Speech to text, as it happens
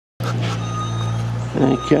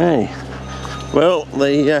Okay, well,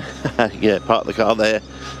 the yeah, park the car there,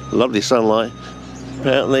 lovely sunlight.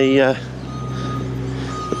 Apparently the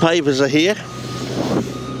pavers are here.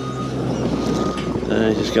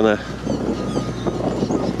 Just gonna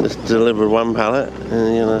deliver one pallet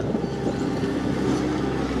and gonna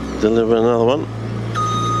deliver another one.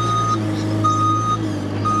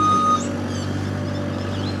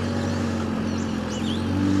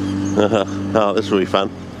 Oh, this will be fun.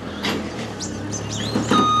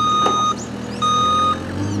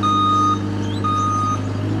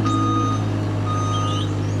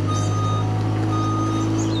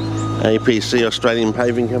 APC, Australian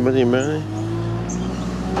Paving Company, maybe?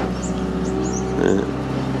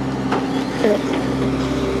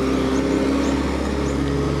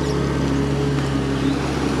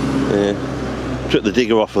 Yeah. Took the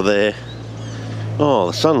digger off of there. Oh,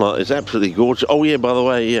 the sunlight is absolutely gorgeous. Oh yeah, by the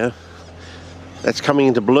way, that's coming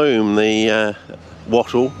into bloom, the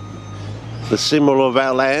wattle, the symbol of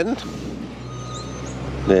our land.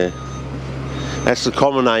 Yeah. That's the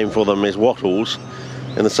common name for them, is wattles,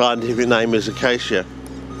 and the scientific name is acacia,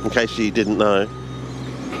 in case you didn't know.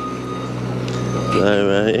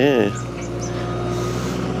 So, yeah.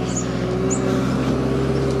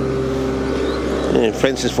 Yeah,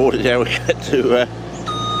 Francis Ford is how we get to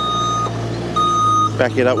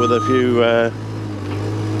back it up with a few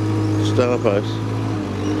star posts.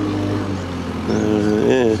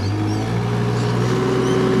 Yeah.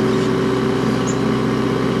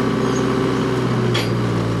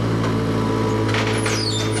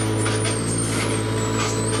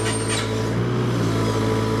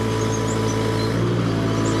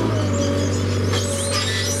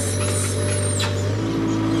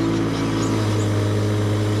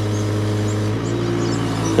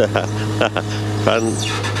 Fun.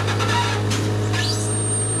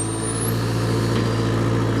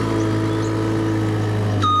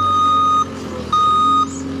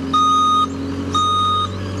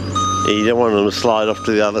 You don't want them to slide off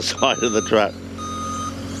to the other side of the track.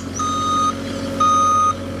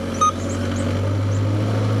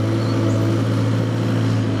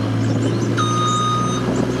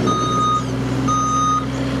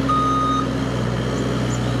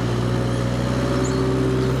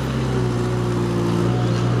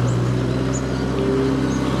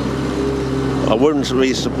 I wouldn't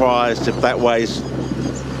be surprised if that weighs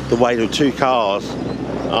the weight of 2 cars.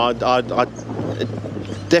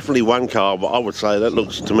 Definitely 1 car, but I would say that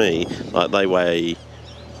looks to me like they weigh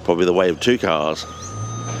probably the weight of 2 cars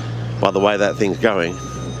by the way that thing's going.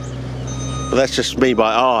 But that's just me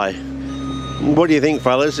by eye. What do you think,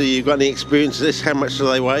 fellas? Have you got any experience of this? How much do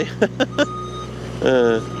they weigh?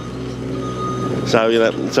 So, you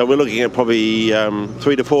know, so we're looking at probably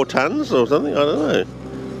 3 to 4 tons or something. I don't know.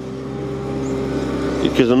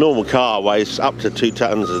 Because a normal car weighs up to 2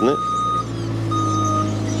 tons, isn't it?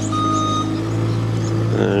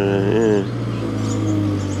 Yeah.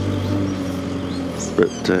 But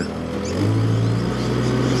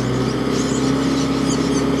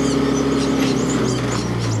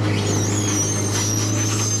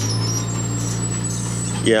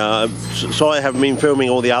yeah, so I haven't been filming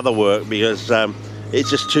all the other work because it's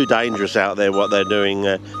just too dangerous out there what they're doing,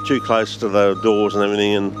 too close to the doors and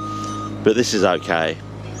everything. But this is okay.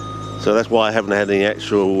 So that's why I haven't had any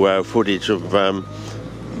actual footage of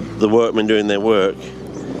the workmen doing their work.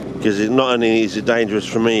 Because not only is it dangerous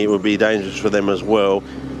for me, it would be dangerous for them as well.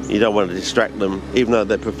 You don't want to distract them, even though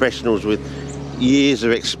they're professionals with years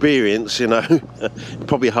of experience, you know.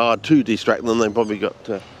 Probably hard to distract them. They've probably got,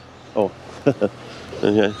 oh, okay.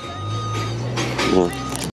 Yeah.